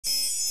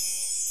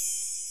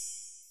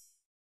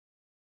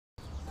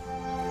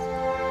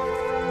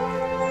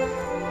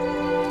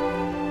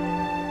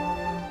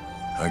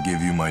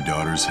give you my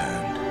daughter's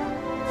hand.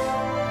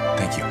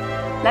 Thank you.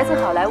 来自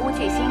好莱坞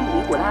巨星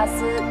尼古拉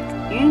斯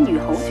与女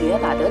侯爵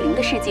马德琳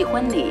的世纪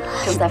婚礼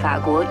正在法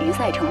国于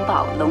塞城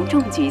堡隆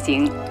重举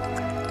行。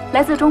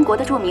来自中国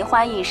的著名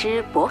花艺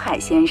师渤海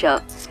先生，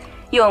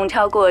用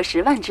超过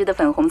10万支的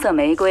粉红色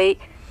玫瑰，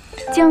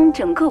将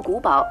整个古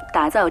堡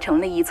打造成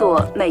了一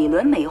座美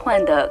轮美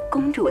奂的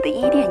公主的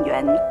伊甸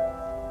园。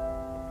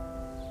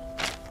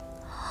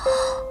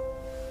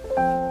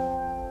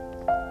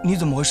你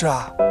怎么回事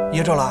啊？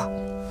噎着了？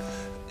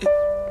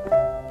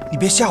你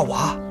别吓我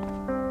啊！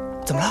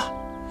怎么了？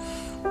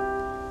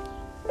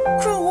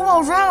这古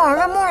堡昨天晚上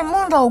在梦里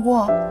梦到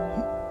过，花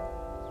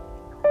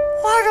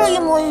的一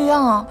模一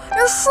样，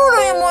连树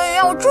的一模一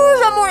样，我就是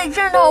在梦里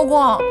见到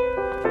过。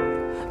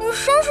你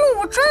相信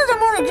我真的在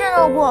梦里见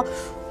到过？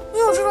你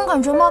有这种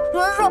感觉吗？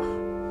有的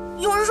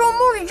时候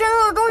梦里见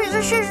到的东西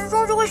在现实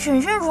中就会显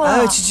现出来。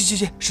哎，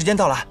去，时间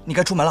到了，你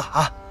该出门了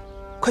啊！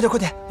快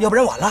点，要不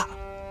然晚了。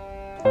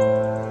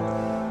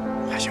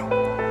还行。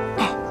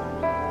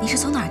你是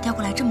从哪儿调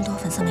过来这么多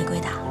粉色玫瑰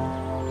的？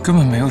根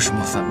本没有什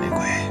么粉玫瑰。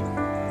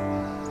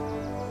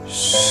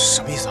什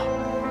么意思啊？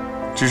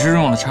只是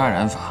用了插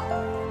染法，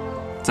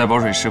在保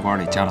水试管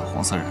里加了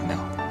红色染料。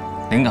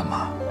灵感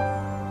嘛，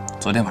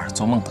昨天晚上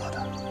做梦得的。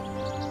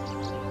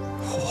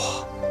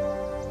哇，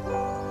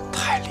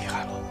太厉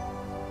害了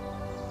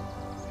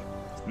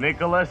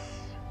 ！Nicholas,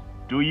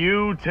 do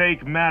you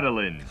take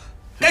Madeline?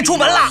 该出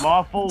门了。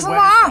Lawful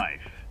wedded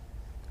life,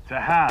 to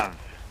have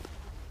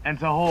and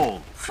to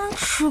hold. 真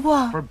奇怪，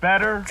 For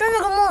better, 真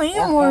的跟梦里一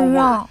模一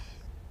样。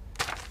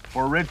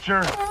For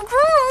richer,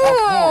 真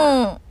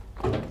的。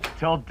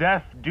 Till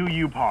death do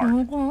you part.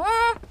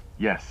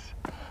 Yes.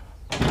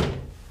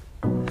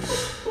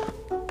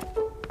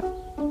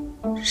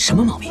 什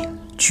么毛病？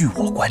据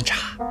我观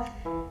察，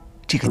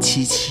这个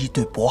七七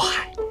对渤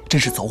海真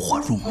是走火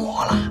入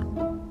魔了。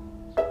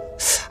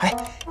哎，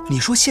你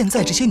说现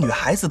在这些女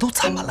孩子都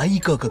怎么了？一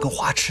个个跟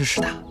花痴似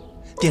的。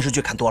电视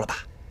剧看多了吧？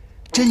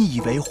真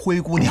以为灰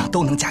姑娘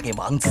都能嫁给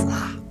王子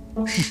啊？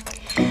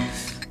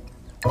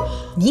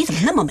你怎么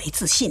那么没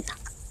自信呢？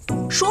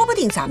说不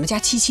定咱们家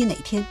七七哪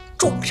天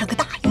撞上个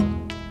大运，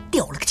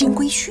掉了个金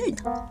龟婿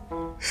呢。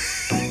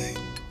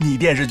你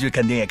电视剧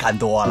肯定也看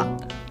多了。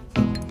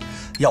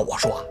要我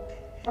说，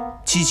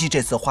七七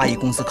这次花艺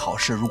公司考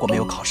试如果没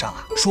有考上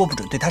啊，说不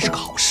准对她是个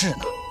好事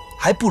呢。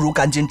还不如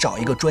赶紧找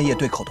一个专业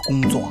对口的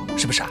工作，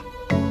是不是啊？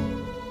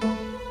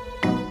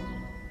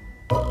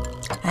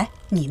哎，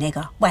你那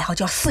个外号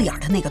叫四眼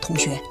的那个同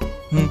学，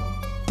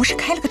不是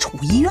开了个宠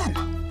物医院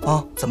吗？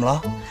啊，怎么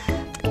了？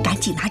赶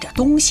紧拿点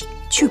东西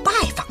去拜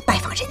访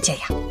人家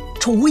呀！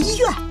宠物医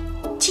院，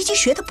七七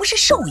学的不是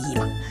兽医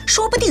吗？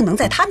说不定能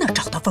在他那儿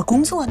找到份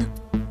工作呢。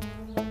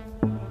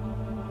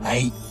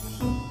哎。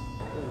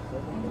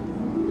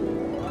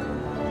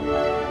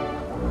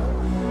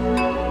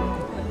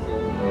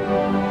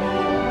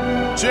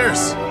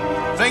Cheers!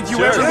 Thank you,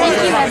 Cheers. everyone.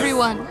 Thank you,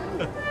 everyone.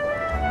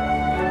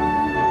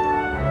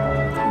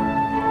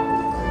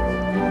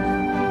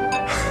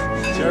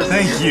 Cheers.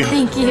 Thank you.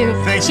 Thank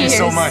you. Thank you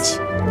so much.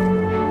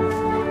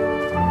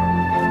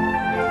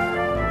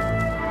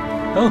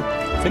 Oh,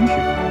 thank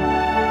you.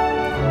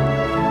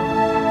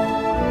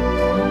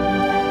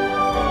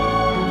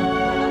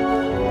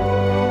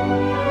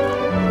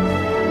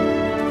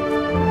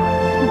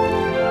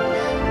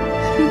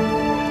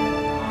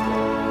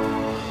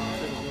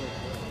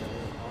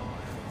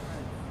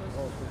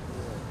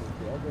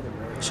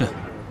 是，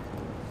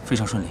非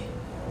常顺利。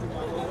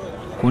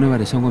国内外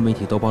的相关媒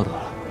体都报道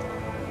了。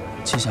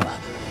接下来，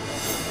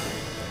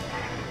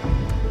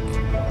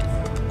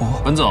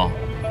文总，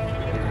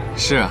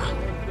是啊，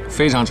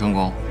非常成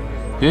功，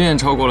远远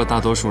超过了大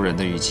多数人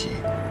的预期，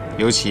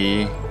尤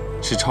其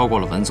是超过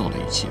了文总的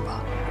预期吧。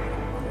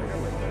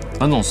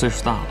文总岁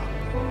数大了，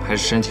还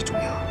是身体重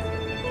要，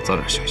早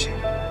点休息。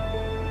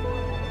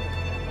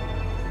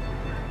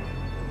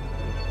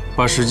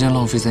把时间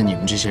浪费在你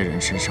们这些人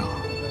身上，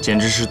简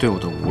直是对我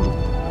的侮辱。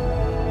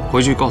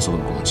回去告诉文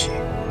光启，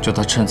叫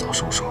他趁早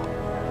收手，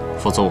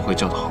否则我会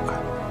叫他好看。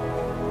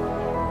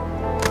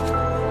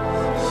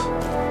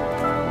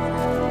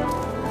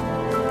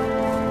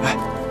哎，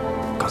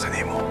刚才那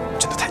一幕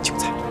真的太精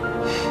彩了。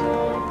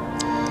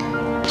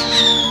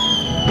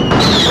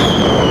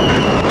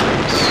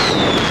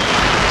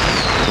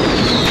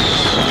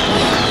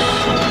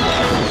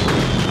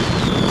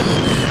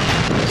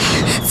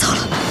糟了！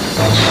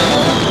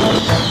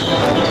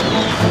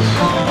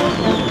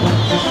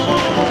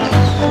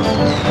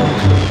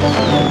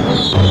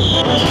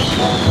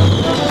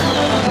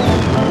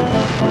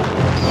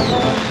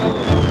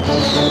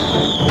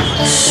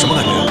什么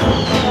感觉？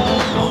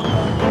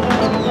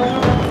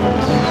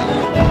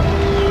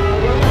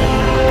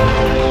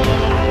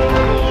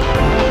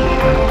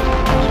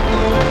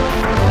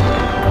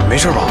没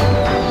事吧？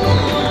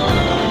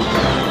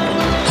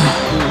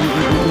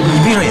你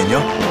闭上眼睛。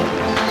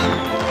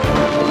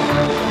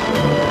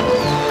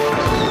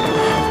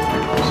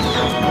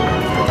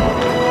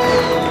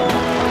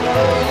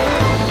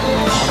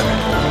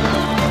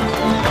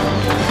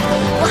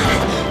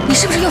你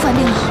是不是又犯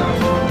病了？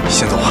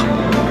先走吧。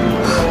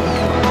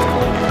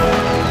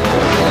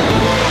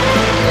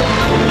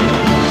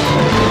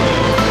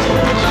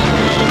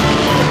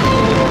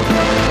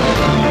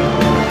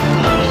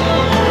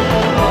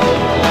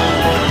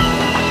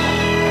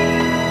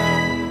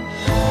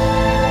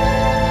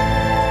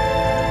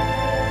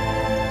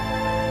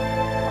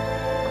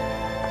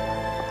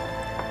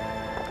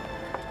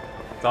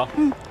走。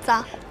走。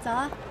走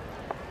啊。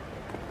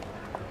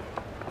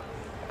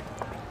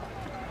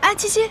哎，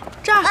七七，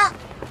这儿。啊，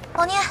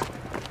宝妮。哎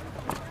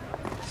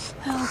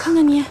呀，我看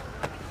看你，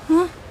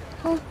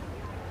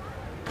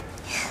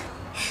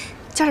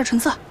加点唇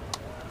色。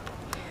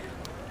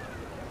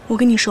我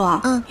跟你说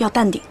啊，要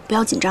淡定，不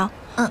要紧张。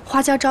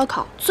花家招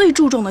考最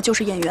注重的就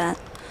是演员，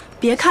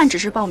别看只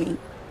是报名，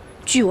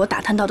据我打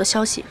探到的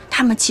消息，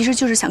他们其实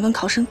就是想跟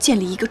考生建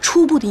立一个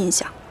初步的印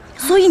象，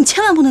所以你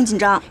千万不能紧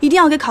张，一定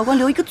要给考官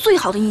留一个最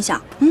好的印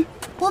象。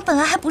我本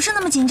来还不是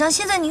那么紧张，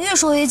现在你越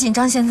说我越紧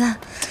张。现在，哎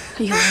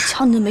呦，我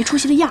瞧你那没出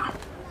息的样儿。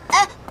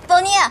哎，宝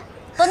妮，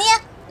宝妮，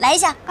来一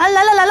下。哎，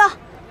来了来了，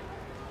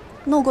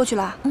那我过去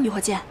了，一会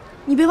儿见。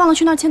你别忘了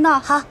去那儿签到。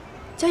好，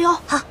加油。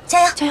好，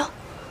加油，加油。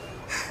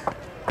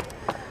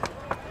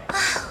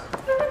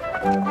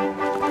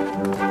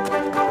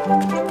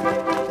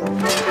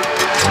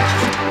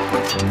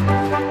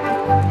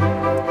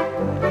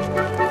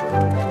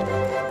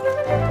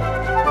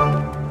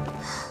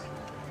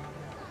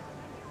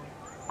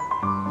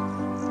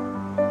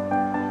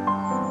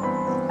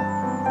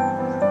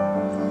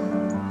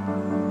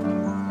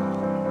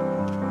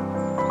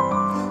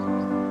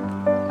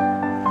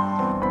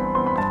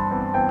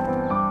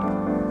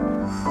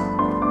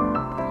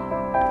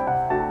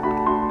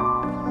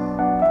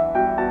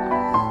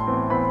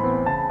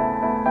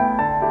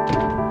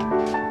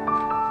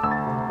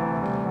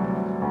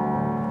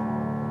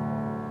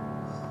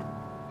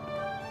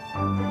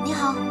你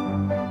好。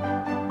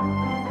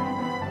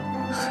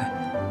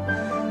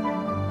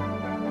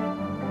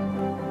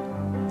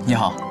你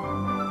好。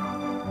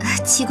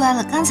奇怪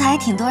了，刚才还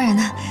挺多人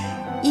的，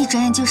一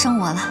转眼就剩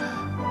我了。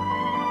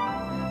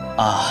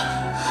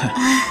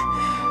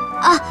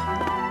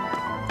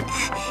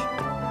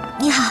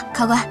你好，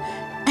考官。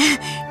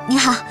你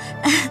好，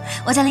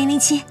我叫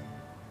007。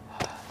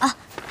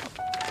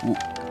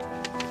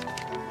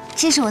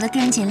这是我的个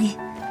人简历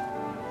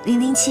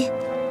，007。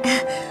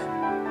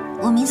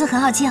我名字很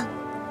好记哦。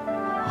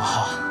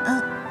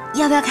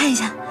要不要看一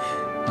下？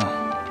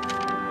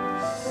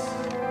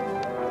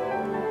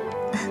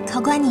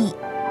考官，你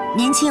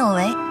年轻有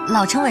为，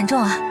老成稳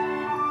重啊。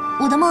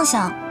我的梦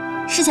想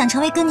是想成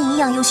为跟你一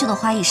样优秀的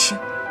花艺师。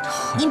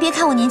您别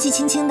看我年纪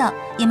轻轻的，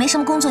也没什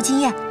么工作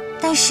经验，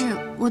但是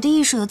我对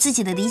艺术有自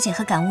己的理解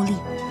和感悟力。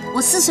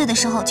我4岁的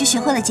时候就学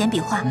会了简笔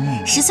画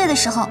，10岁的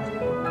时候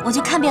我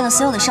就看遍了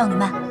所有的少女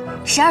漫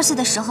，12岁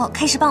的时候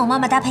开始帮我妈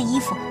妈搭配衣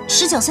服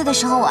，19岁的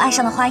时候我爱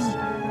上了花艺，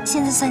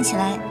现在算起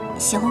来，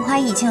喜欢花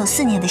艺已经有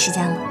4年的时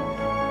间了。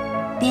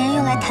别人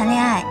用来谈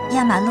恋爱、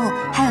压马路，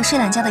还有睡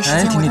懒觉的时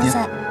间，我都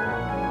在。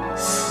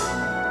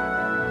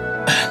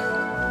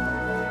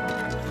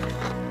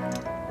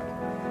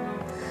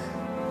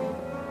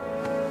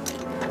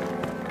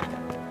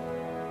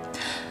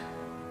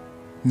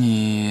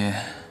你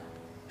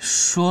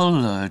说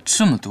了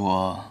这么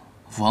多，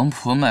王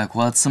婆卖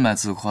瓜自卖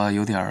自夸，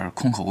有点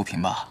空口无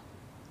凭吧？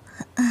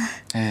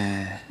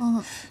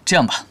这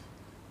样吧，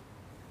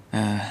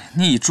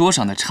你以桌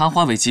上的插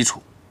花为基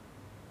础，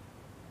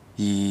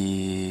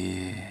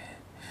以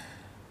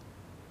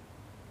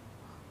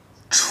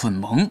蠢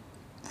萌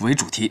为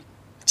主题，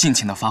尽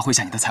情的发挥一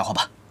下你的才华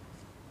吧。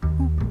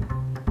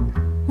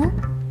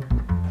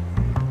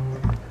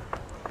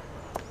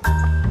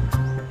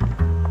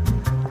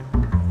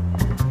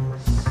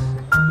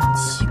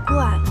奇怪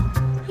了，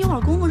一会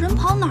儿功夫人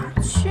跑哪儿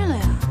去了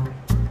呀？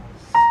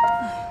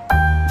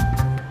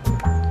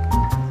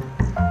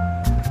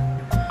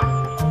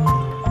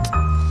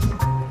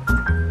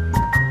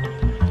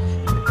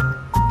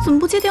怎么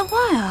不接电话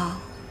呀？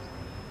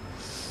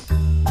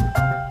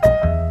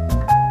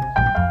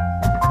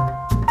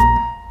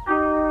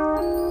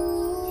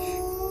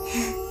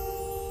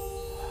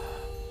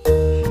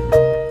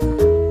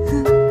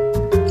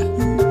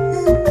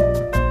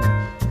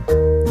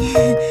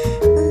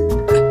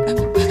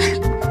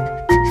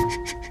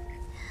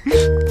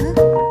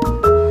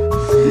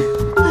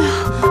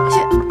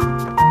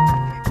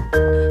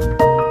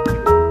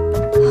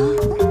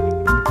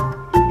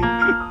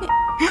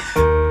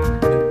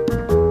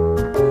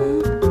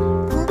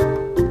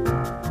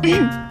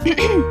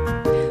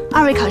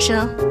二位考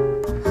生，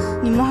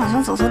你们好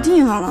像走错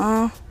地方了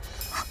啊！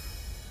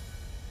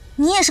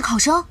你也是考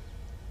生？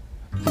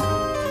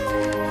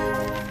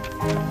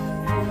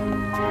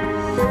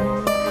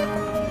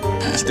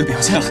你的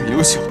表现很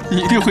优秀，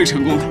你一定会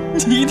成功的，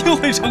你一定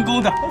会成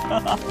功的。你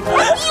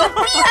有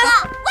病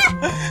啊！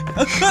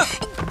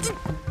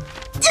喂！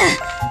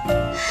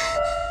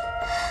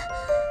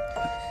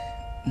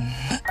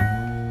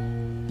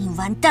你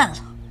完蛋了！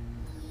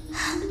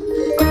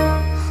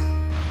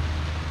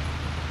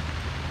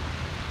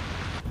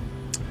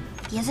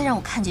别再让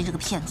我看见这个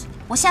骗子！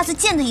我下次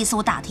见他一次，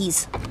我打他一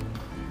次。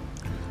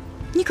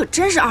你可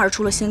真是二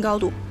出了新高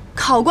度，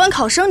考官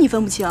考生你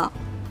分不清。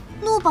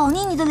陆宝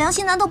妮，你的良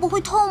心难道不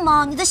会痛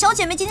吗？你的小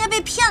姐妹今天被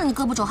骗了，你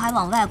胳膊肘还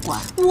往外拐。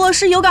我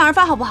是有感而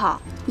发，好不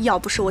好？要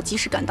不是我及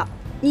时赶到，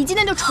你今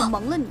天就蠢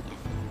萌了你。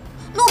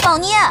陆宝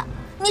妮，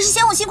你是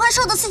嫌我心宽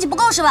受的刺激不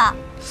够是吧？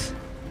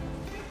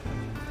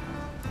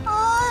哎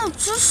呀，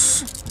真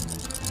是。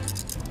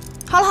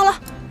好了好了，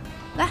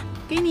来，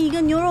给你一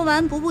个牛肉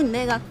丸补补你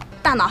那个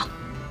大脑。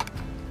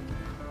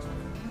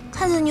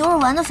看在牛肉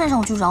丸的份上，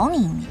我就饶你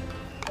一命。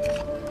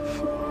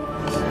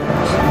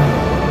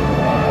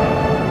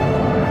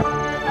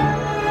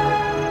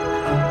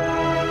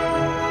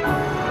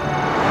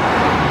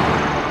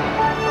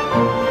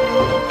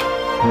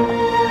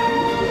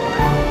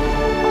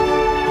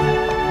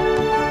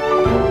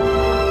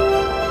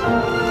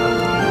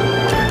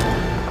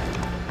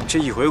这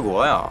一回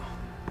国呀，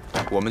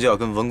我们就要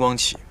跟文光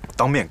启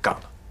当面干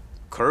了。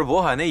可是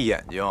渤海那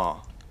眼睛，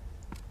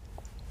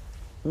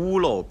屋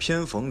漏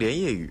偏逢连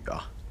夜雨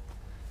啊！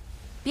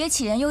别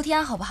杞人忧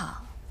天好不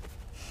好？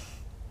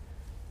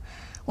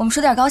我们说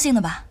点高兴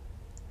的吧。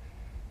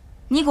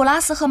尼古拉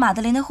斯和马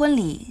德琳的婚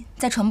礼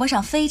在传播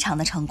上非常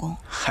的成功。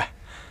嗨，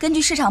根据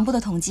市场部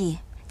的统计，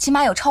起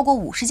码有超过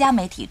50家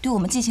媒体对我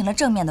们进行了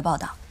正面的报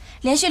道，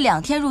连续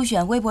2天入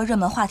选微博热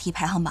门话题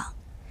排行榜。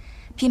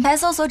品牌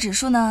搜索指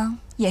数呢，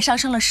也上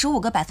升了15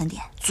个百分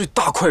点。最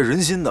大快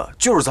人心的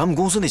就是咱们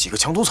公司那几个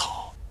墙头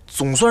草，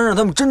总算让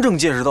他们真正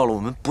见识到了我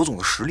们博总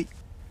的实力。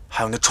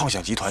还有那创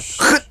想集团，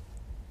哼！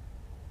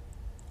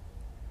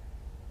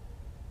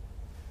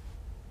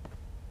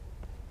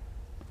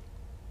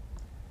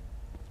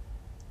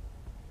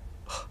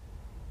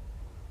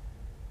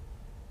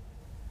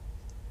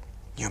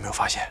你有没有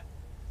发现，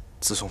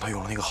自从他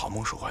用了那个好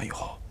梦手环以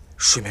后，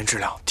睡眠质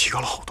量提高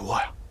了好多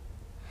呀？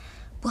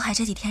渤海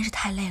这几天是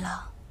太累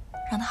了，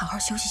让他好好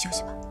休息休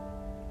息吧。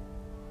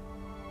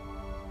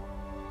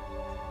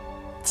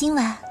今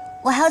晚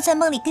我还要在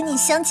梦里跟你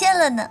相见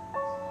了呢。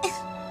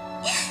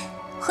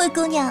灰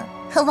姑娘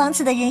和王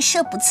子的人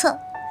设不错，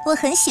我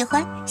很喜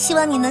欢，希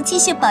望你能继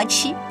续保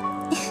持。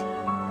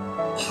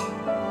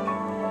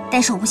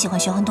但是我不喜欢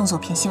玄幻动作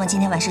片，希望今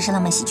天晚上是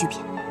浪漫喜剧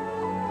片。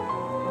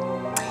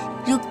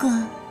如果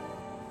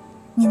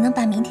你能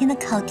把明天的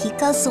考题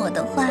告诉我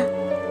的话，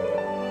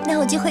那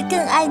我就会更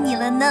爱你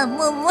了呢，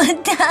么么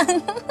哒。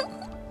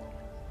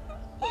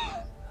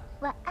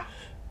晚安。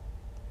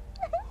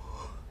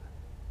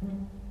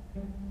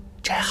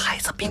这孩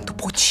子病得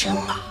不轻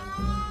啊！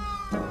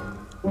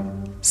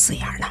四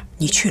眼呢？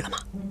你去了吗？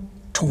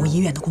宠物医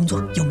院的工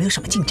作有没有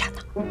什么进展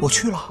呢？我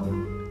去了，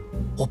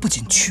我不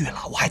仅去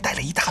了，我还带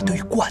了一大堆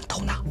罐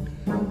头呢。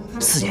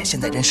四眼现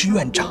在人事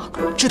院长，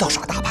知道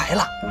耍大牌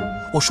了。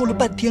我说了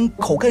半天，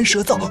口干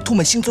舌燥，吐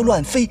沫星子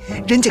乱飞，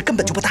人家根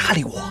本就不搭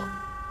理我。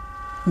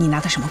你拿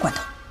的什么罐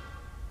头？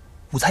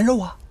午餐肉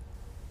啊！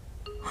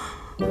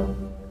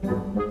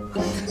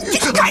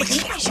哎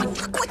呀，你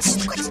过去，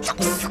找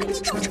死！你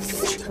找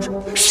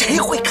死！谁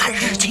会看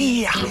日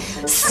记呀？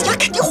四眼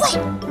肯定会。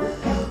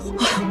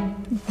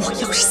我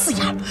要是四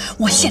眼，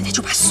我现在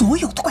就把所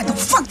有的罐头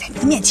放在你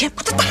的面前，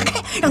把它打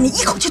开，让你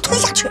一口气吞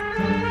下去。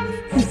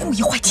你故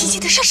意坏七七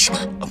的事是吗？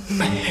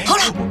没。好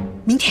了，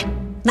明天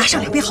拿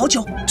上2杯好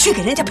酒，去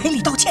给人家赔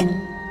礼道歉。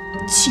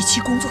七七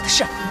工作的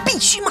事必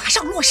须马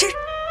上落实。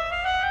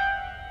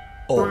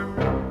哦。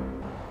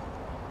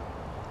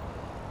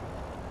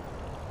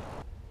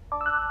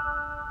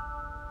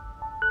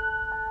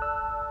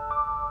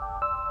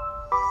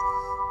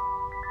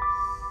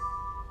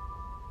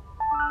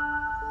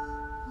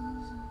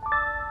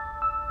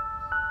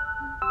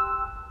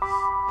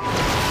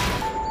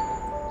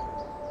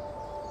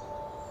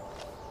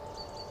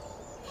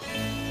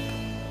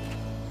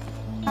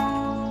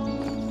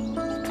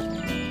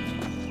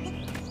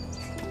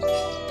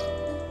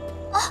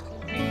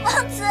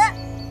王子，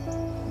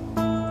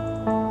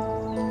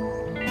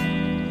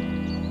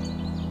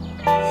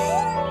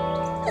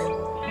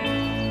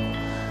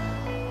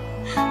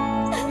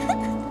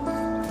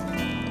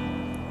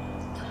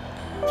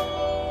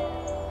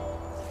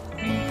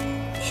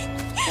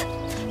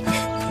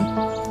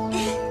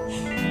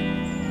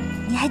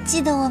你还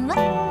记得我吗？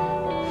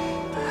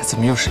怎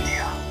么又是你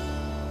啊？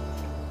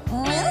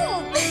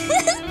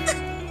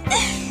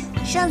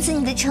上次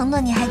你的承诺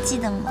你还记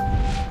得吗？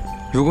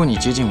如果你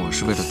接近我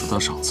是为了得到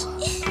赏赐，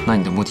那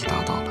你的目的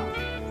达到了。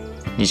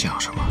你想要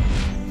什么？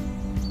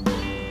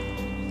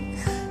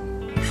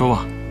说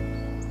吧，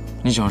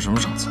你想要什么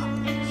赏赐？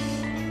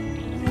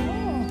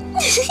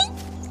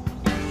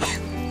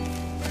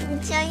我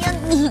想要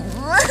你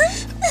吗？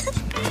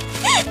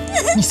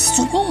你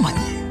作吗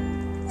你？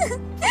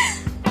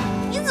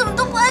你怎么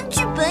都不按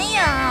剧本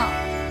演啊？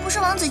不是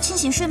王子清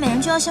醒睡美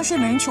人就要向睡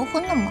美人求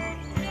婚的吗？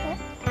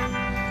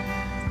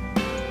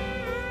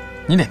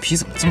你脸皮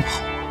怎么这么厚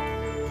啊？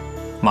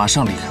马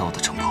上离开我的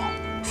城堡，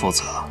否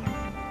则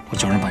我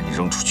叫人把你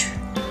扔出去。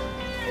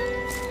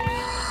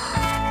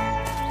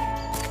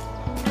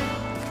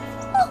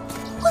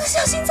我的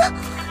小心脏，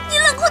你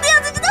冷酷的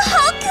样子真的好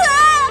可爱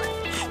啊！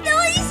等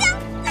我一下。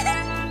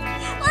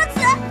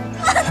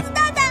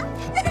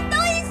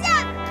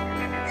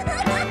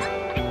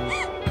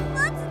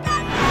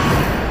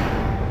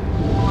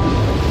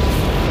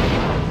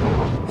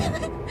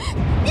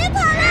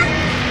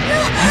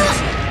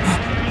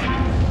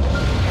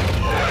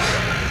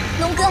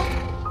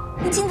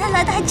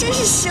真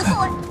是时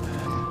候哎！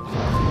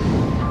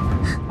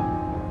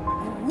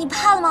你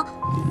怕了吗？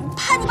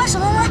怕你把手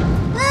来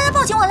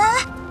抱紧我，来！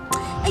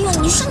哎呦，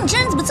你说你这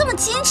人怎么这么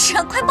坚持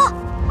啊？快抱！龙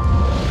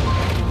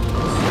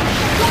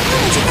哥，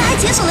你今天还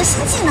解锁了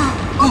新技能！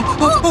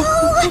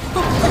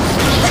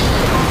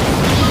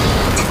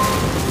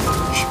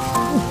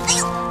哎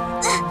呦，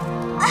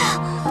哎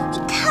呀，你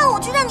看我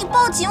就让你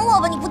抱紧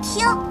我吧，你不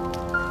听。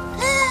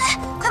来，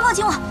快抱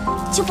紧我，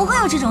就不会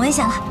有这种危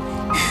险了。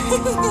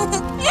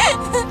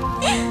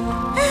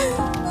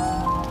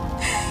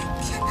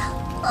天哪，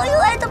好有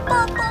爱的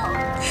抱抱！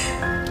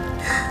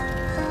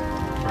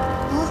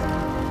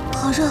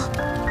好热，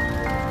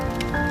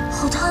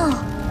好烫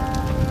啊！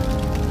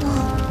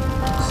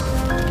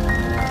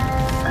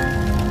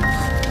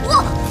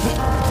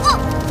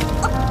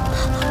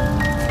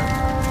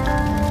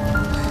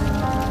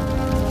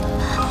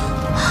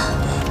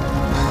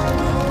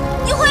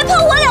你会碰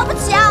我了不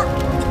起啊？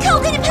你看我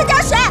给你喷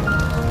点水。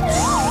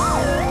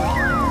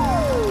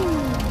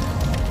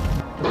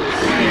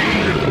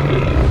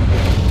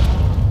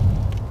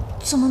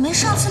怎么没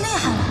上次厉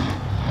害了？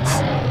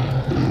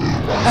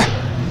哎，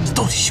你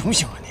到底行不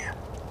行啊你？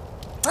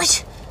哎呀！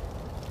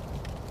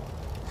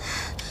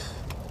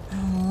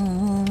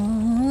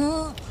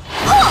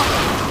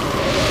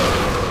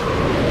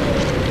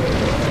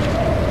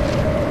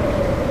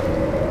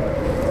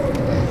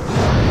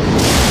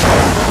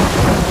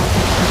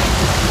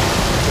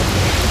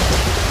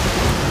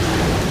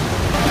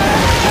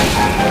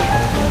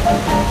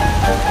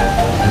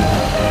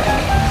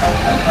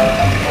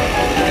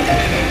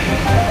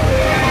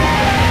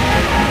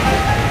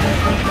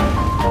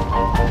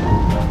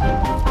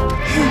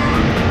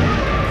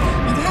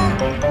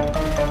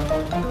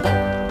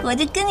我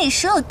就跟你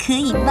说我可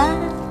以吧，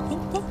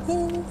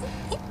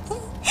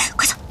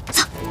快走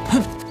走！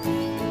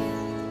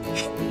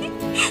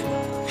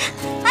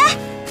哎，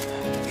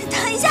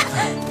等一下，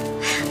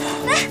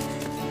来！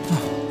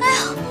哎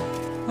呦，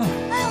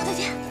哎呦我的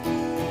天！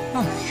哎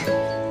呀，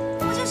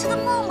不就是个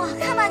梦吗？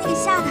看把你给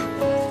吓的！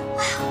哎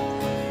呀，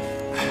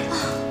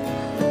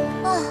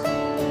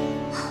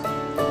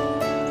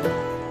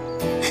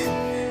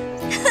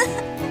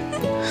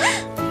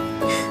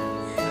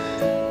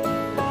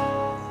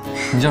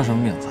你叫什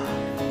么名字？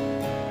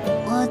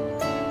我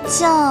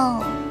叫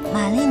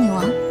玛丽女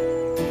王。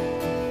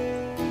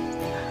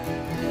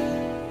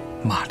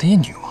玛丽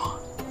女王？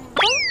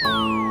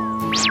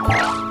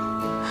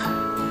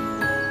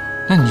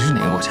那你是哪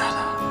个国家的？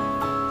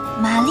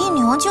玛丽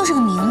女王就是个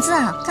名字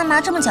啊，干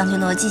嘛这么讲究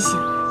逻辑性？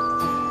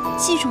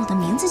记住我的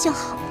名字就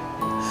好。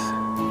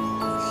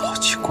好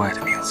奇怪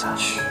的名字。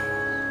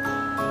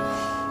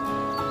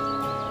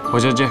我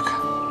叫 Jack。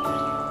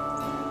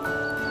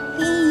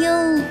哎呦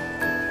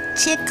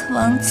，Jack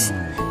王子，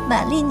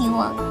玛丽女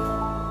王，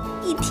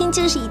一听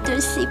就是一对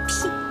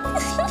CP。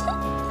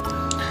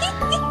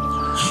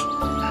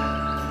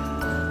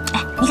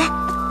哎，你看，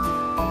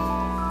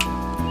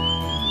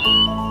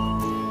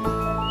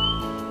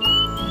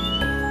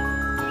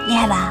厉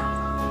害吧？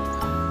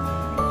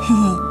嘿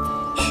嘿，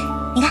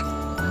你看，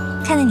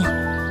看那鸟，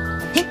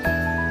嘿，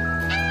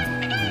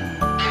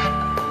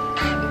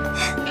哎，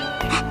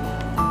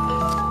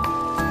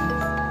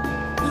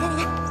你看，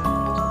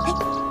嘿。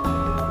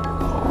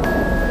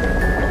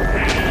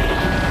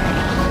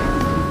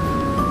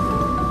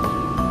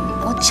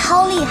我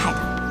超厉害的。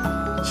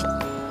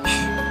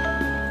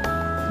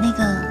那个，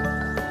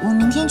我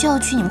明天就要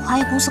去你们花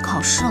艺公司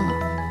考试了，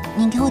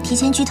你给我提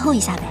前剧透一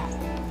下呗。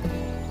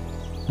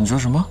你说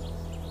什么？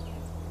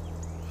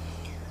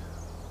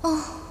哦，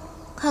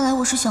看来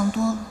我是想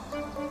多了，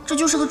这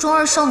就是个中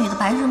二少女的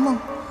白日梦，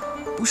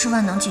不是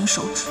万能金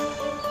手指。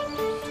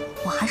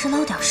我还是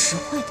捞点实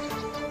惠的。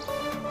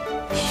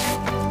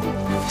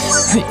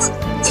嘿，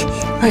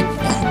嘿，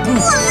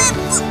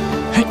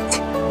嘿。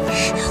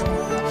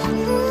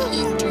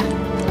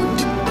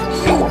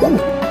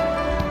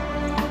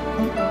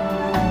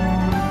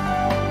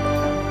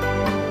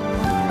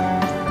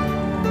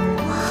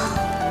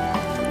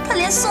她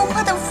连送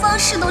花的方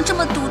式都这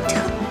么独特，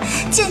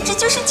简直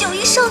就是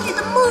91少女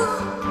的梦啊！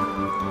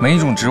每一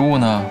种植物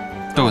呢，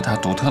都有它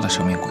独特的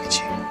生命轨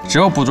迹，只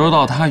要捕捉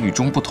到它与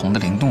众不同的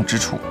灵动之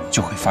处，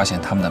就会发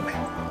现它们的美。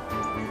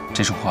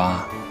这束花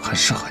很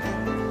适合你，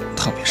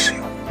特别实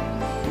用。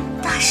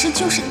大师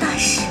就是大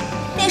师，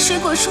连水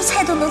果蔬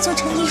菜都能做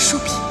成艺术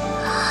品。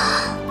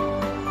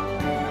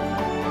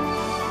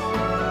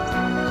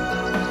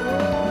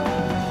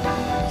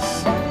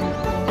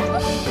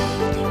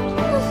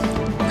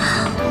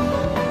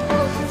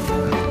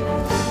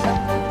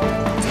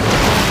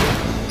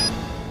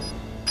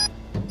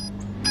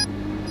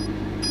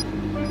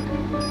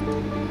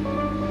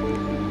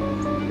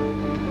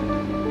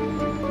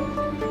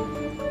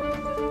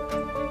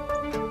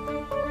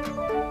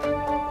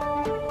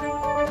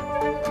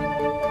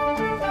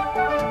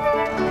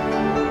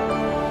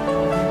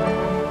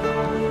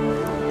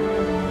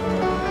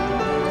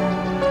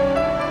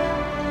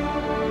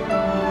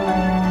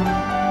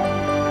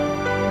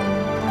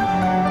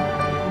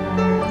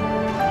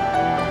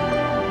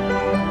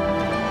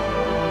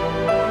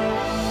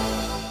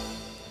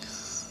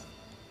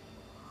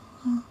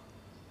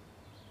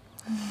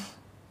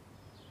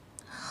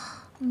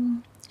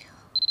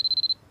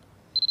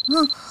我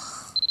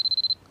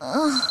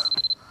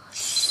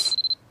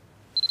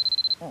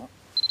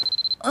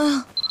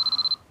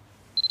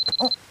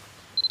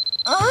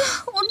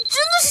真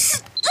的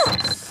是，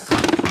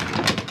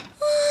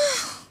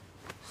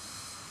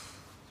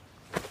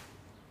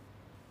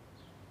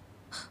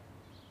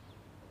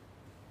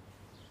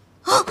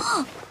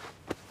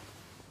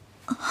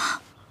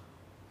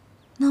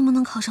能不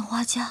能考上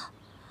花家？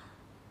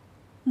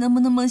能不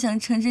能梦想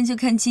成真就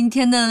看今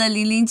天的了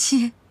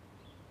，007。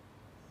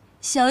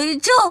小宇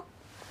宙，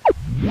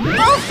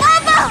爆发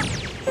吧！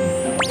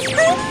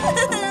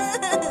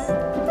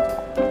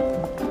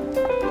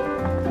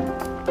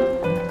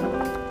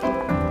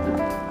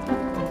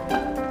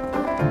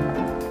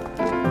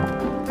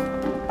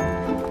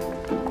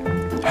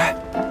哎，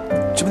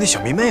这不那小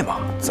迷妹吗？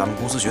咱们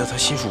公司觉得她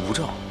心术不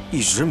正，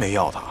一直没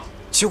要她，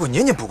结果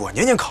年年不过，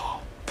年年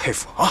考，佩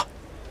服啊！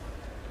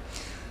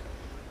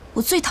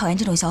我最讨厌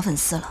这种小粉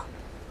丝了，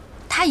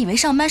他以为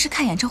上班是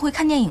看演唱会、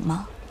看电影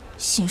吗？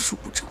心术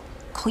不正，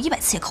考100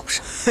次也考不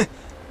上。嘿，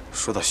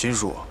说到心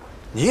术，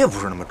你也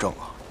不是那么正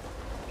啊。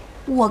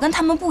我跟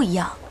他们不一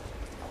样。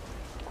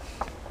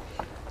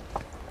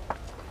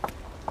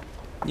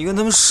你跟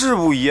他们是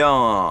不一样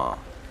啊！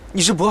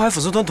你是渤海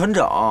粉丝团团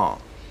长，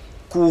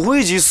骨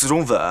灰级死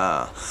忠粉。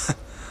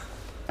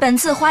本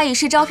次花艺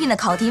师招聘的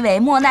考题为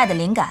莫奈的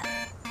灵感，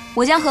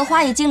我将和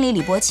花艺经理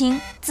李伯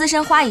清、资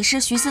深花艺师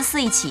徐思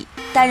思一起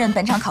担任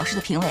本场考试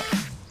的评委。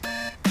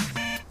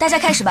大家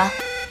开始吧。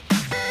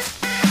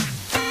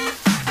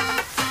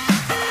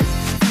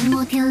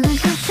摩天轮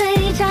上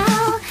睡着，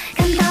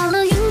看到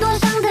了云朵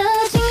上的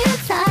金鱼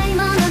在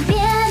慢慢变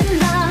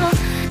老，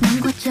难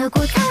过着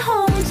过彩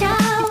虹桥，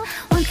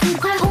王子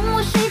快哄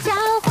我睡觉，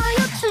花又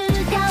吃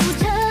掉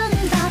城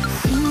堡，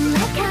醒来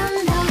看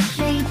到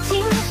水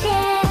晶鞋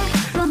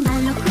落满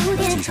了蝴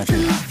蝶，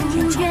赴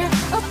约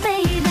，Oh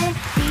baby，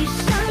 闭上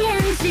眼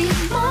睛，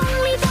梦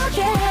里表决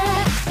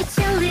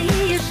，1000里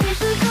也谁是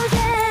主角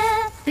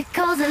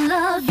 ？Because I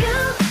love you,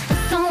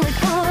 it's only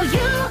for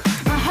you,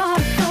 my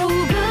heart so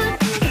good，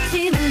 一起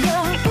梦游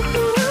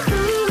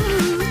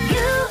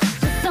 ，You,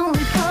 it's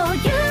only for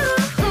you，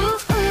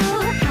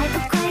 还不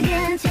快点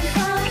牵手。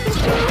心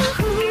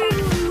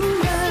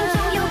中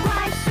有怪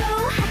兽，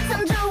还藏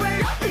着温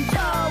柔宇宙，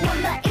我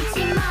们一起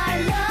买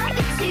了，一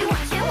起往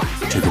前往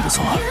前走。这个不错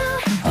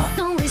啊，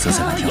色彩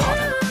感挺好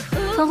的。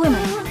方慧美，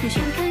陆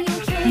璇。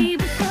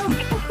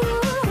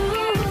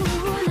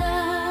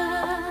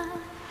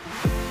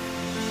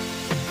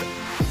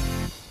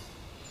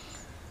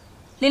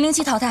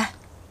007淘汰。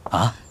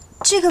啊？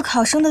这个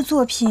考生的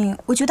作品，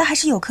我觉得还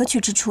是有可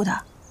取之处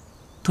的。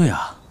对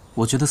啊，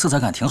我觉得色彩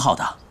感挺好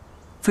的，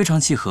非常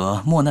契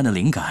合莫奈的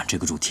灵感这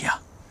个主题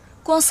啊。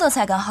光色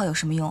彩感好有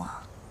什么用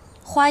啊？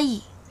花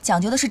艺讲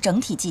究的是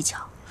整体技巧，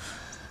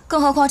更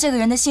何况这个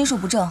人的心术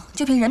不正，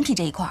就凭人品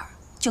这一块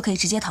就可以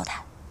直接淘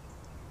汰。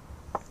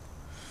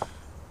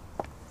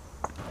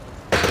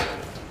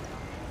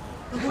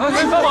哎，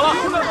放榜了！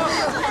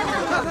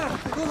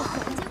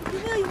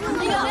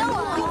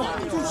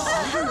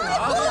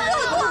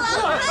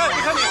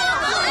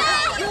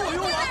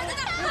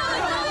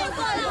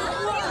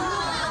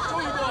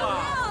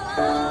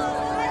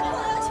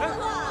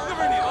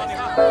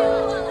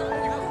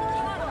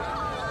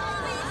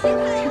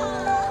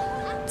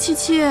七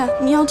七，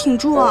你要挺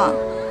住啊！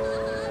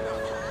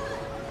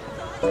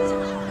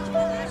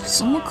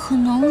怎么可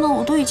能呢？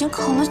我都已经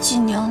考了几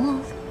年了，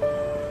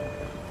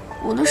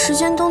我的时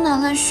间都拿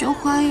来学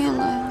花艺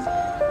了呀。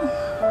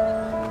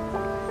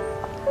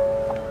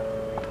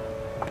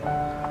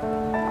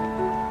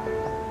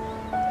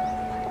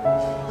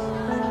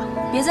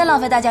别再浪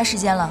费大家时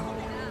间了，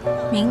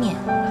明年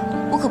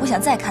我可不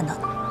想再看到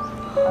你。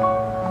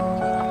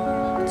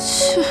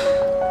切。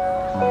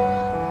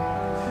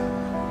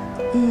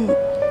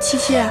七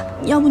七，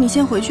要不你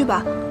先回去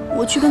吧，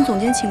我去跟总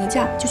监请个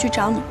假，就去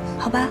找你，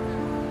好吧？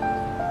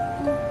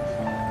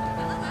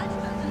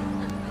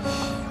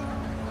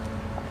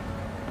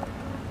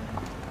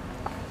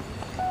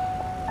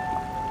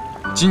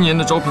今年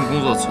的招聘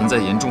工作存在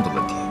严重的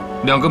问题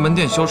，2个门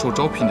店销售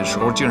招聘的时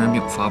候竟然没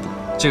有发布，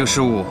这个失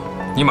误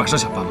你马上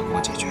想办法给我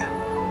解决。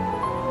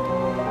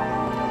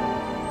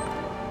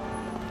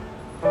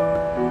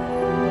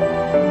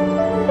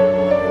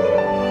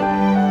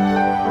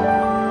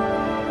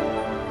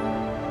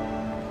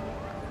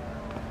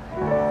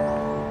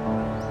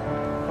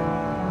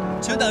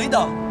请等一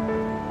等，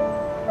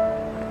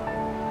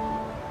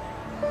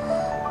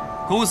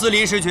公司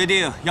临时决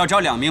定要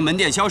招2名门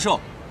店销售，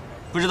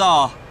不知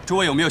道诸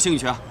位有没有兴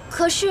趣啊？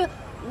可是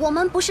我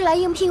们不是来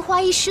应聘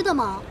花艺师的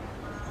吗？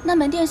那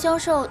门店销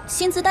售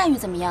薪资待遇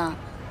怎么样？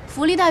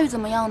福利待遇怎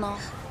么样呢？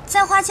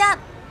在花家，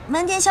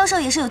门店销售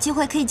也是有机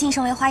会可以晋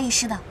升为花艺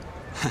师的。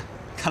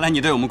看来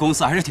你对我们公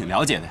司还是挺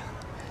了解的呀。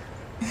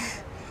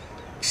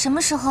什么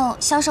时候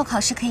销售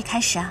考试可以开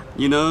始啊？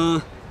你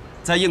能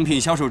在应聘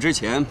销售之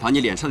前把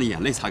你脸上的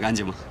眼泪擦干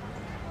净吗？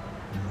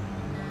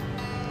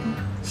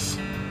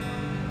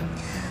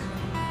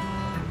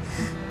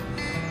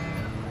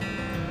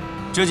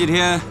这几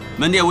天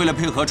门店为了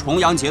配合重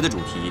阳节的主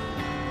题，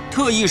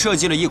特意设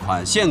计了一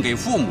款献给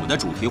父母的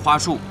主题花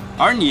束，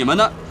而你们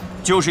呢，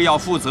就是要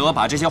负责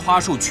把这些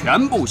花束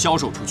全部销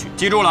售出去。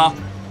记住了，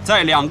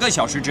在2个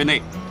小时之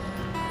内，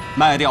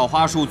卖掉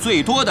花束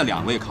最多的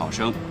2位考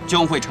生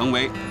将会成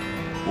为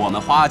我们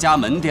花家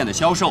门店的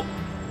销售。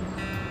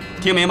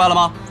听明白了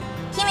吗？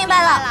听明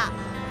白了。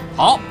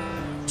好，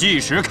计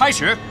时开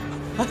始。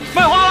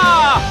卖花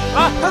啦！啊，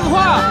开个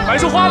花，买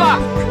束花吧。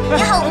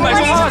你好，我们花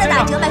店正在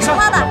打折，买束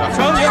花吧。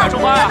重阳节买束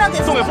花呀，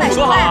送给父母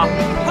多好啊！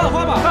看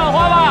花吧，看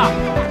花吧。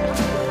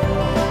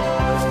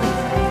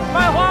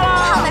卖花啦！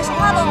你好，买束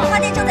花吧，我们花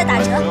店正在打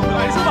折。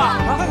买束吧。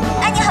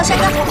哎，你好，帅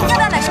哥，要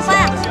不要买束花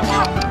呀？你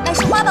好，买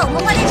束花吧，我们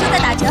花店正在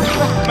打折。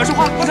买束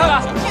花，多漂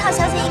亮！你好，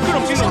小姐，各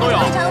种品种都有，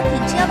非常有品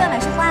质，要不要买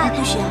束花呀？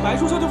不需要。买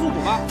束孝敬父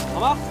母吧，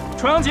好吧？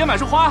重阳节买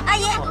束花。阿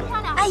姨，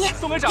阿姨，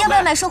送给长辈。要不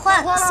要买束花？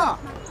送。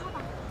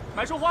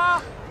买束花，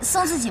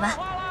送自己吧。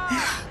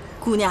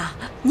姑娘，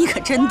你可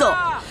真逗！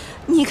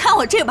你看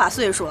我这把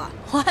岁数，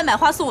我还买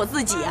花送我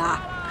自己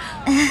啊。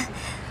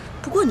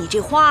不过你这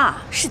花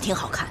是挺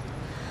好看，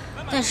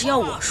但是要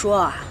我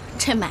说啊，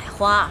这买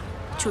花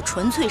就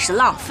纯粹是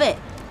浪费。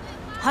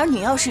而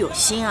你要是有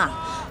心啊，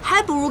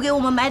还不如给我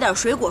们买点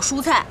水果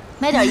蔬菜，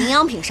买点营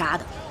养品啥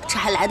的，这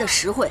还来得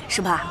实惠，是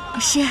吧？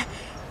是。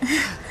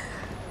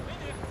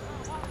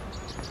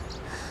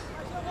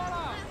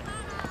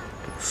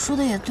说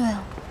的也对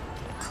啊。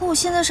可我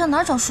现在上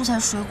哪找蔬菜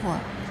水果？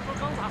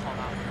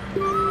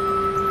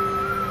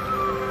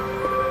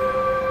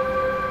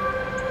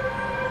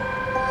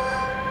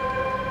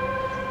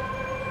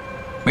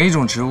每一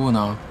种植物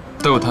呢，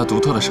都有它独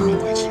特的生命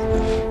轨迹，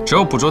只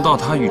要捕捉到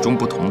它与众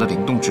不同的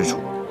灵动之处，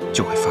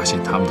就会发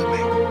现它们的美。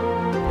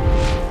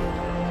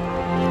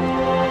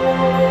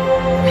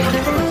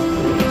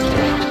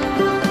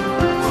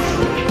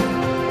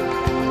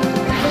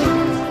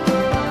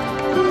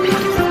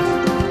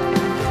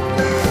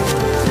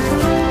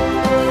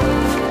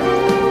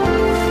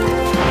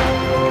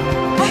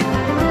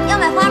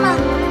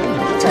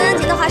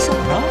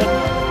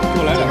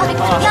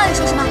第2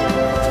束是吗？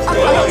哦，好的，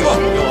来，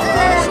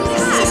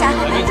谢谢啊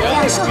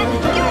，2束，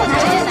拿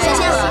着，先先，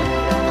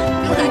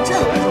有点重，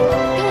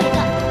给我一个，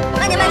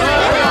慢点，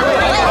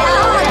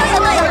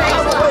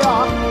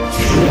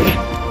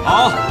好，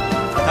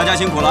大家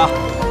辛苦了。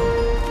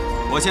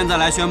我现在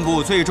来宣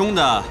布最终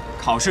的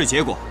考试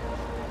结果，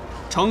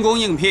成功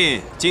应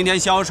聘今天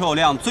销售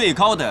量最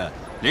高的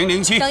0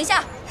零7。等一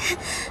下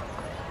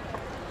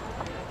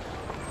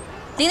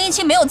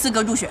，007没有资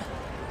格入选。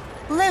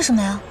为什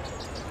么呀？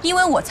因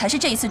为我才是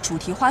这一次主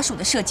题花束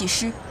的设计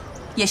师，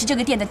也是这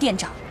个店的店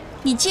长。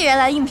你既然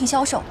来应聘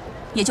销售，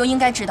也就应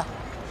该知道，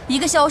一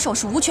个销售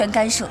是无权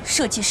干涉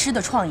设计师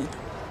的创意的。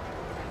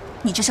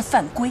你这是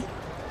犯规。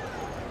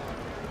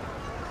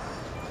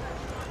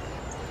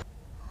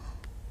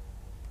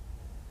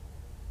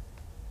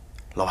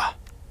老板，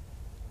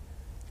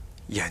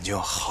眼睛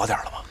好点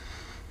了吗？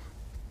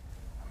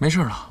没事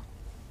了。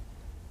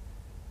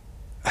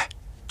哎，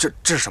这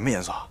是什么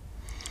颜色啊？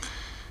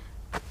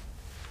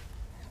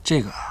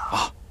这个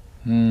啊，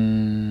哎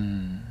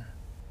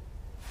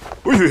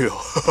呦，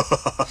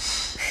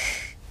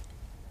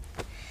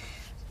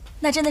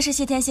那真的是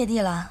谢天谢地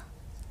了，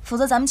否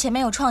则咱们前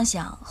面有创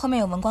想，后面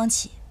有文光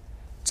启，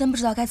真不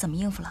知道该怎么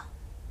应付了。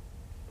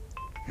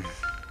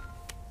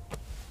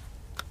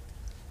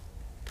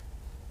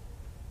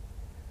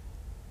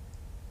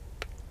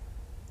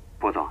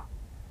波总，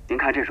您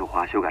看这束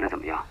花修改的怎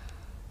么样？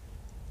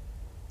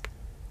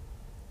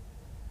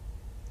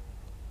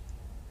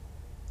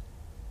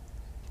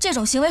这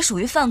种行为属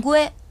于犯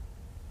规。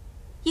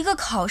一个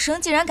考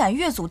生竟然敢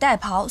越俎代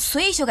庖，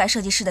随意修改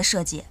设计师的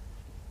设计。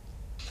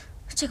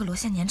这个罗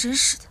先年真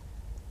是的，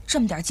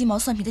这么点鸡毛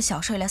蒜皮的小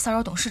事也来骚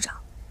扰董事长。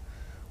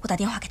我打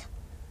电话给他。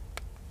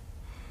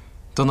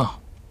等等，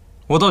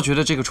我倒觉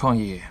得这个创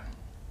意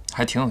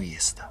还挺有意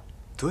思的。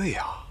对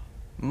呀，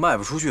卖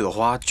不出去的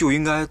花就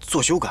应该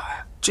做修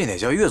改，这哪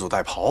叫越俎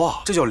代庖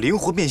啊？这叫灵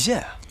活变现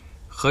啊！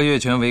和越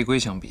权违规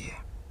相比，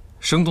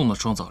生动的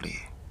创造力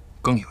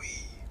更有意义。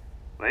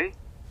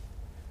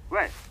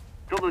喂，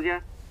周总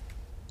监。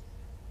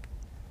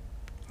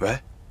喂，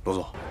罗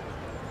总。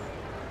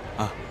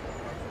啊，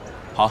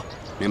好，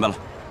明白了。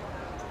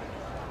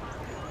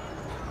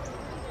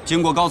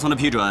经过高层的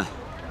批准，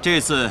这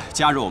次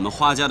加入我们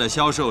花家的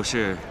销售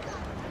是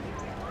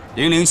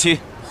007，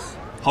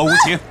郝无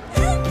情。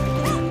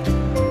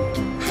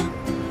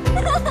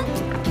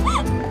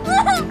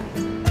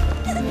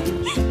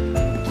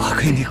我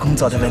闺女工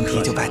作的问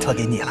题就拜托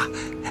给你了。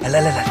来，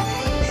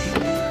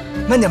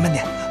慢点。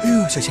哎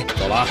呦，小心。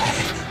走了啊。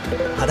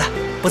好的，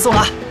不送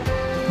了。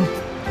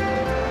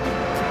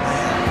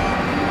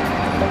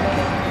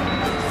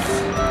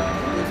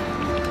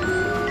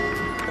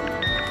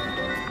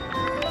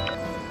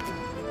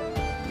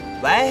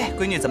喂，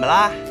闺女，怎么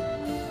啦？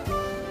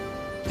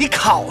你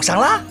考上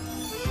了？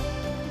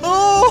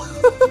哦，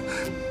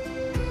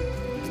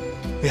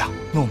哎呀，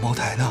那我茅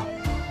台呢？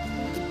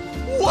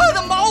我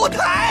的茅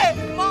台！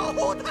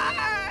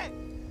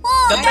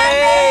干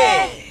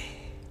杯！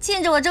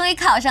庆祝我终于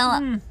考上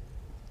了。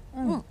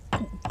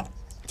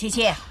琪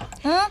琪，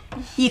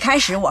一开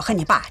始我和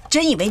你爸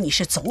真以为你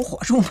是走火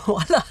入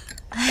魔了。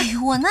哎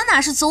呦，我那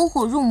哪是走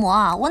火入魔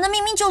啊，我那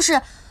明明就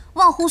是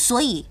忘乎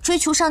所以、追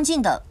求上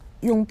进的、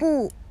永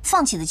不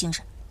放弃的精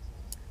神，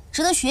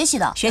值得学习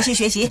的。学习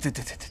学习。对，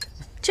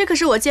这可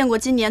是我见过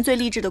今年最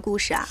励志的故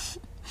事啊！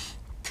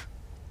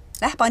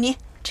来，宝妮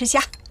吃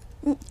虾。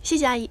谢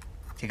谢阿姨。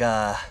这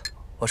个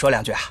我说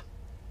2句啊，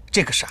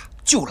这个事啊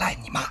就赖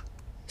你妈，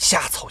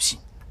瞎操心，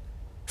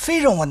非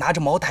让我拿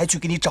着茅台去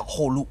给你找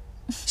后路。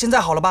现在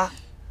好了吧？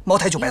茅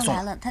台就白送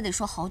来了，他得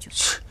说好久。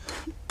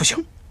不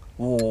行，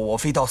我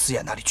非到四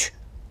眼那里去，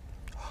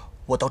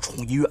我到宠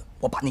物医院，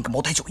我把那个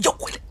茅台酒要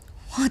回来。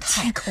我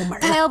太抠门了。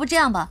那要不这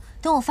样吧，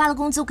等我发了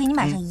工资，我给你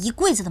买上1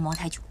柜子的茅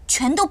台酒，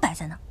全都摆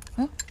在那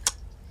儿。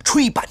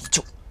吹吧你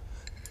就！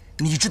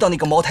你知道那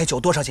个茅台酒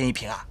多少钱1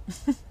瓶啊？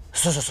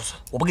算，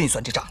我不跟你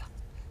算这账了。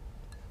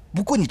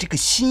不过你这个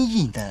心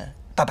意呢，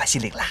爸爸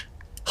心领了，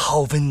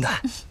好温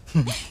暖。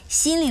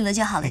心领了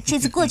就好了，这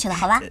次过去了，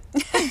好吧？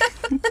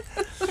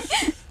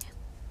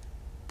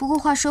不过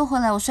话说回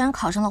来，我虽然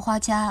考上了花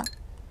家，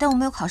但我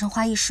没有考上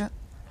花艺师。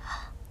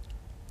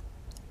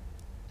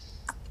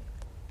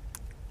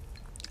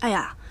哎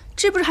呀，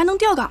这不是还能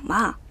调岗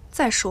吗？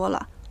再说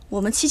了，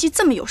我们七七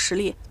这么有实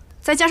力，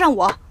再加上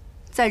我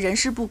在人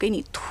事部给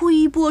你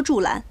推波助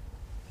澜，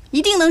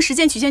一定能实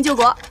现曲线救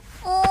国。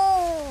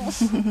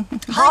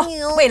好，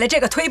为了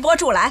这个推波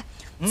助澜，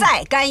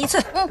再干一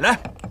次。来，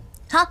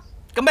好，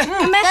干杯！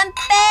干杯！干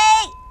杯！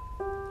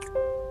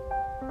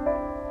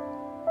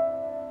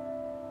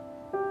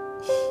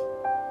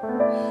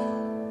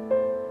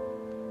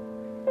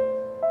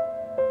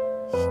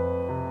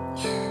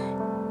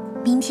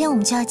明天我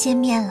们就要见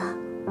面了，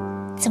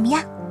怎么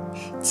样？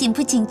紧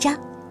不紧张？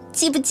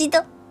激不激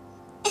动？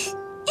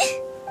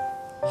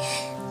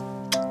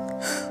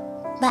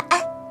晚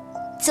安，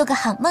做个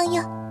好梦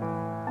哟。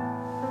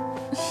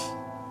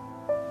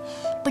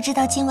不知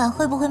道今晚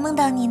会不会梦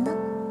到你呢？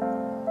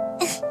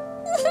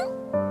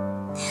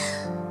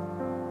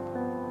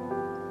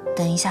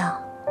等一下，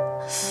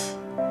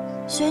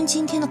虽然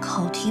今天的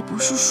考题不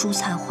是蔬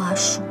菜花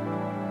束，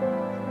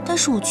但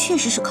是我确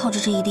实是靠着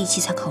这一力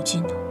气才考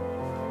进的。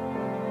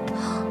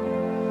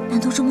难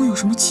道这梦有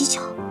什么蹊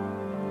跷？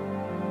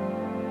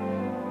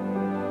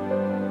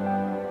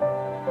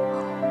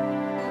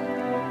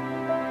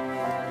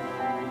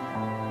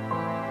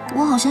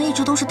我好像一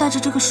直都是戴着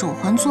这个手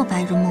环做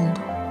白日梦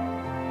的。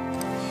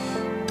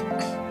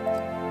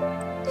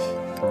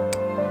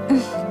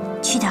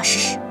去掉试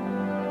试。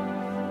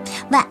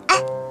晚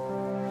安。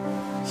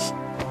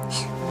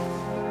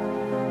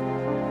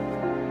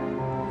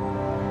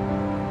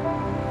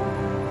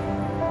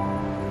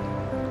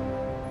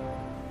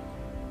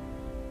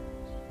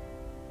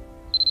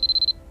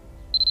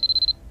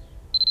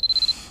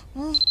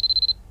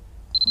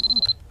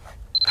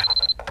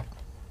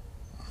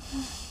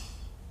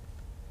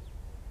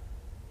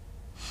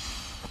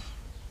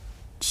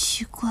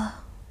奇怪，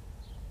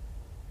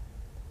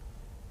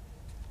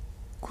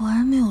果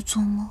然没有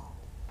做梦。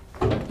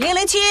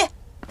007，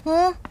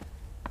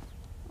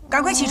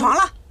赶快起床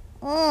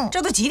了。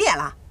这都几点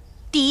了？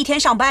第一天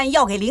上班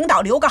要给领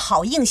导留个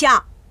好印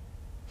象。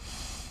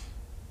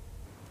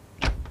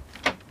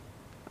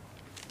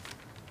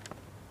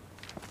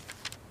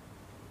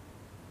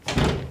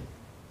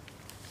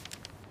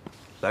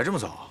来这么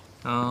早？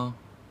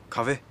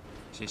咖啡，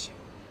谢谢。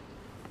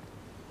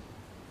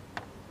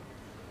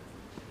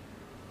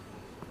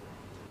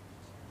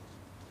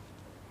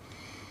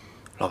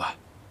老板，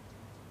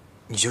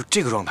你就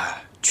这个状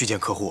态去见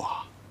客户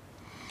啊？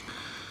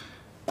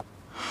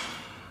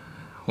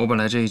我本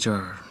来这一阵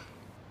儿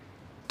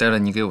戴了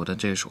你给我的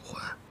这个手环，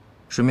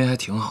睡眠还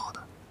挺好的，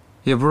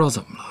也不知道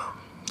怎么了，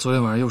昨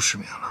天晚上又失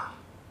眠了。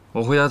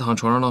我回家躺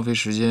床上浪费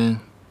时间，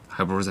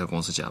还不如在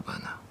公司加班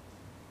呢。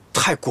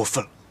太过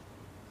分了！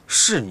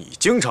是你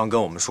经常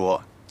跟我们说，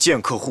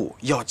见客户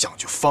要讲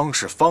究方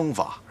式方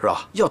法，是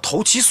吧？要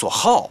投其所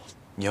好。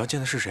你要见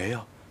的是谁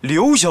呀？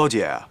刘小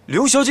姐，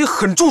刘小姐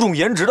很注重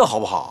颜值的，好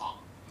不好？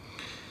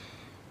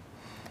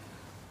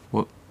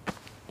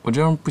我这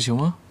样不行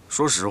吗？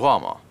说实话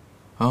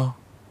嘛，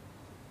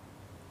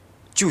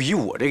就以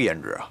我这个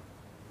颜值啊，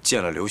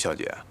见了刘小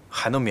姐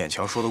还能勉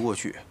强说得过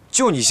去。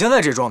就你现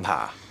在这状态，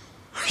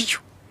哎呦，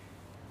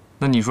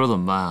那你说怎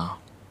么办啊？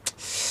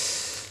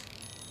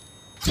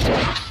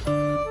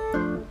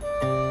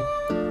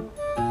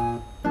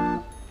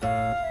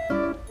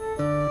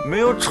没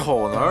有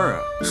丑男人，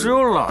只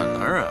有懒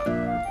男人。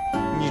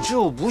你只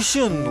有不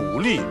懈努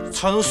力，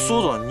才能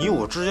缩短你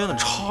我之间的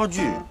差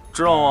距，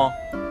知道吗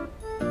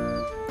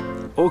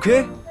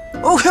 ？OK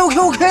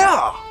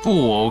啊！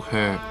不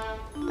OK。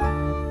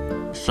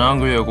3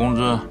个月工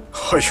资。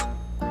哎呦，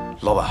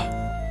老板，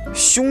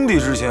兄弟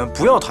之间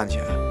不要谈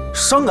钱，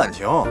伤感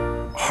情。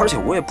而且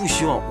我也不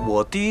希望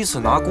我第一次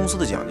拿公司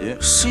的奖金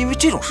是因为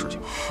这种事情。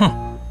哼，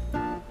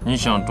你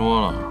想多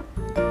了。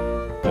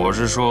我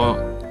是说，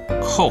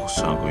扣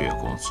3个月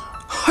工资。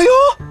哎呦！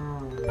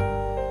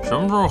什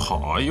么时候好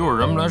啊？一会儿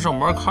人们来上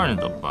班看见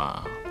怎么办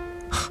啊？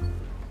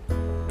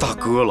大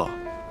哥了，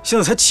现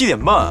在才7点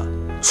半，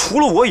除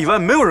了我以外，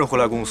没有人会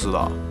来公司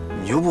的。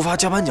你又不发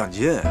加班奖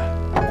金。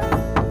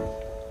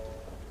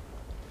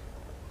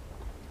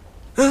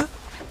嗯。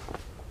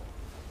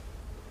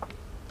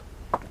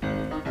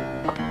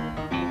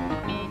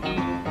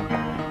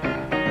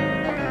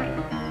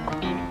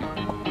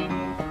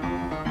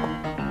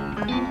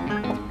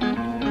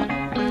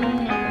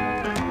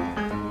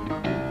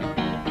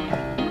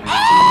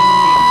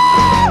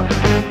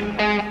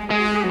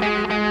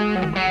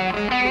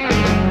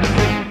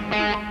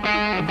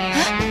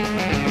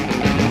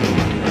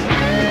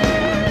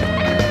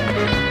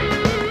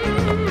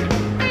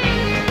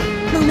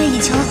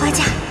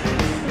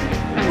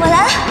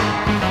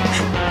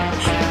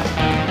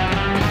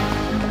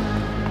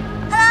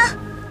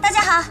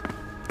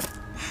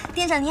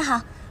 你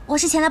好，我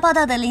是前来报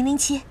道的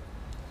007。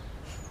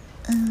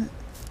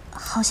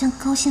好像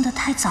高兴得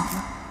太早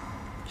了。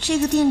这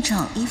个店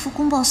长一副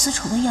公报私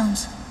仇的样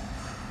子，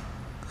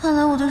看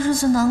来我的日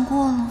子难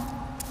过了。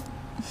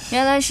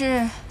原来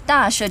是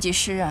大设计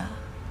师啊！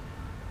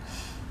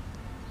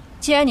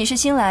既然你是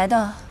新来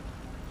的，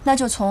那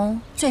就从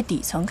最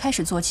底层开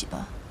始做起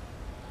吧。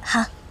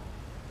好，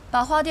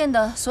把花店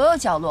的所有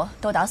角落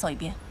都打扫一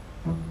遍。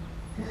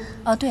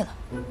哦，对了，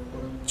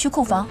去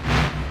库房，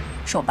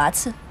手拔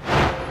刺。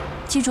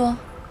 记住，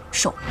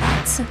手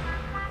拔刺。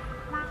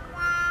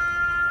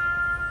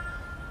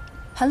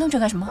还愣着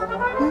干什么？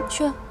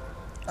去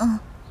啊。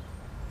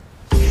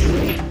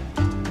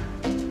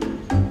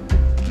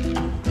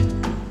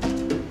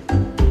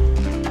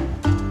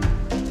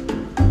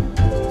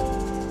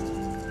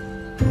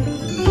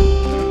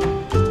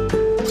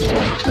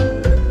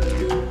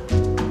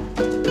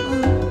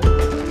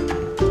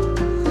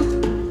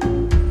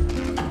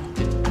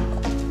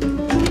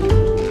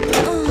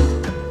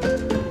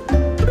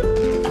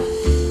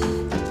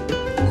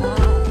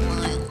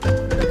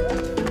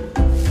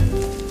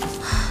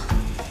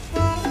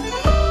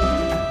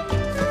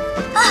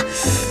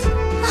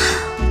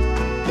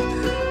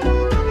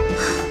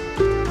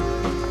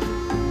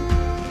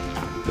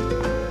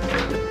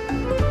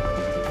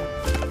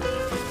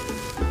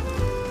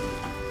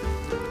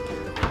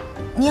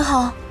你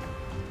好，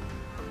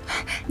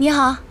你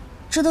好，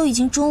这都已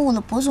经中午了，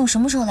博总什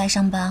么时候来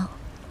上班啊？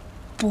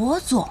博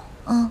总，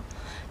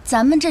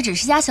咱们这只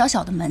是家小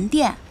小的门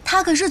店，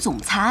他可是总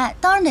裁，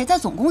当然得在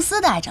总公司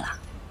待着了。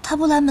他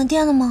不来门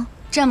店了吗？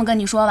这么跟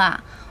你说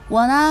吧，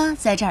我呢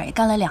在这儿也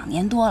干了2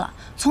年多了，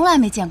从来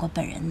没见过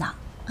本人呢。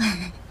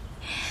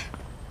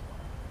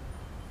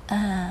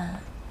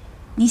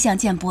你想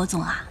见博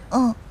总啊？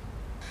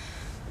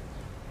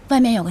外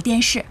面有个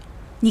电视，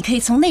你可以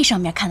从那上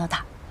面看到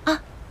他。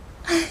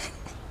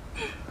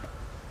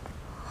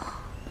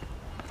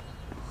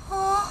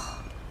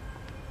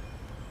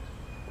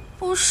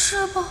 不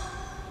是吧？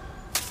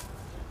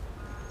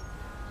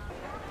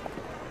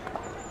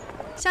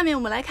下面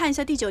我们来看一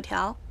下第9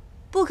条，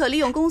不可利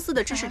用公司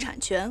的知识产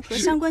权和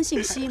相关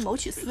信息谋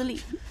取私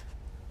利，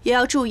也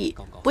要注意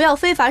不要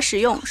非法使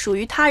用属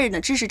于他人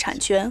的知识产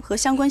权和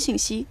相关信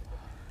息，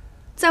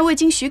在未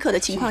经许可的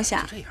情况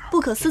下，不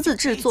可私自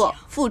制作、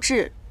复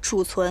制、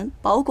储存、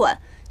保管、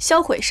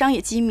销毁商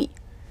业机密。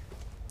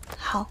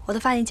好，我的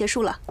发言结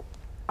束了。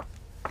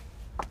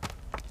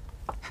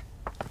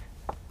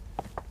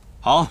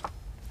 好，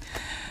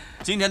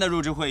今天的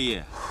入职会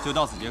议就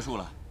到此结束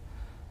了，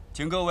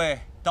请各位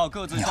到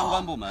各自相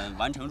关部门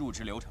完成入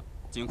职流程，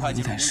尽快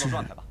进入工作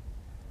状态吧。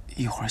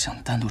一会儿想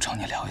单独找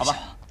你聊一下。好吧，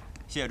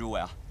谢谢诸位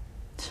啊，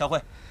散会。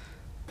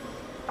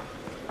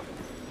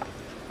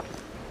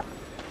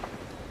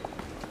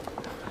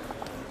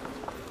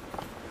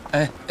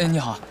哎，你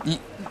好，你，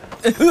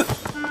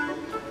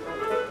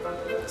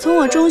从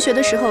我中学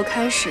的时候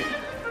开始，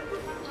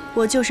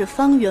我就是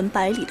方圆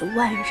百里的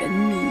万人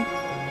迷。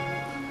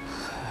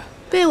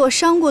 被我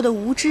伤过的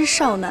无知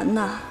少男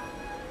呐，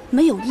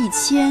没有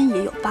1000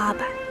也有800。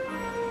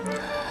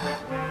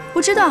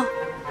我知道，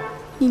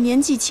你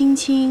年纪轻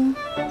轻，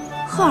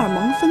荷尔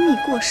蒙分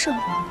泌过剩，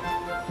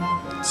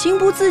情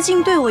不自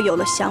禁对我有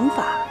了想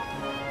法，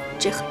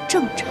这很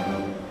正常。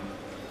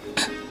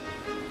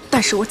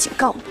但是我警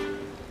告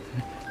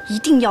你，一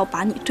定要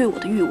把你对我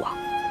的欲望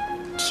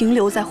停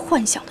留在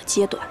幻想的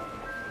阶段。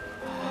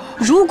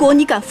如果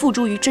你敢付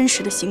诸于真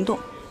实的行动，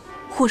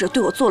 或者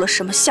对我做了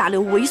什么下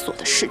流猥琐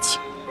的事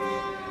情，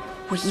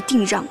我一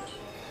定让你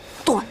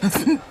断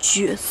子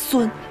绝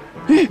孙。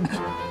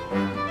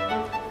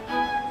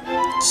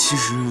其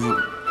实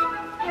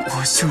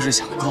我就是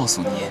想告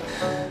诉你，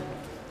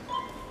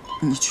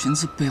你裙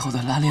子背后的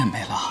拉链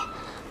没了，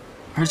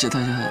而且大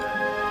家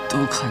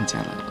都看见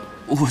了，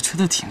我觉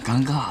得挺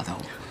尴尬的。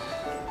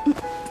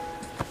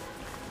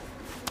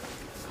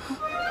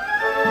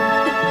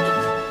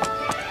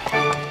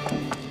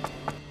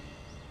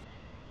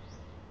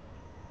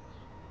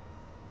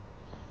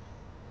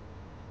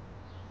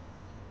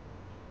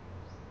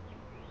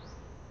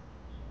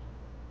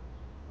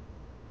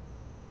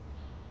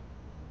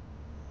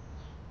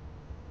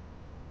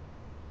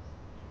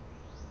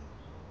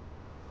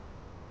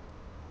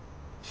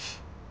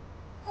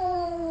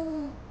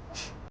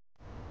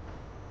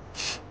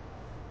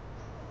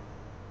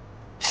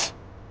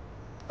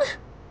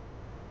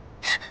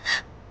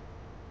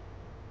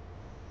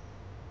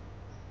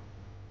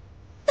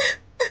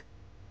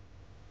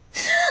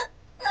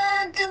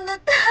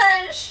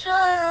说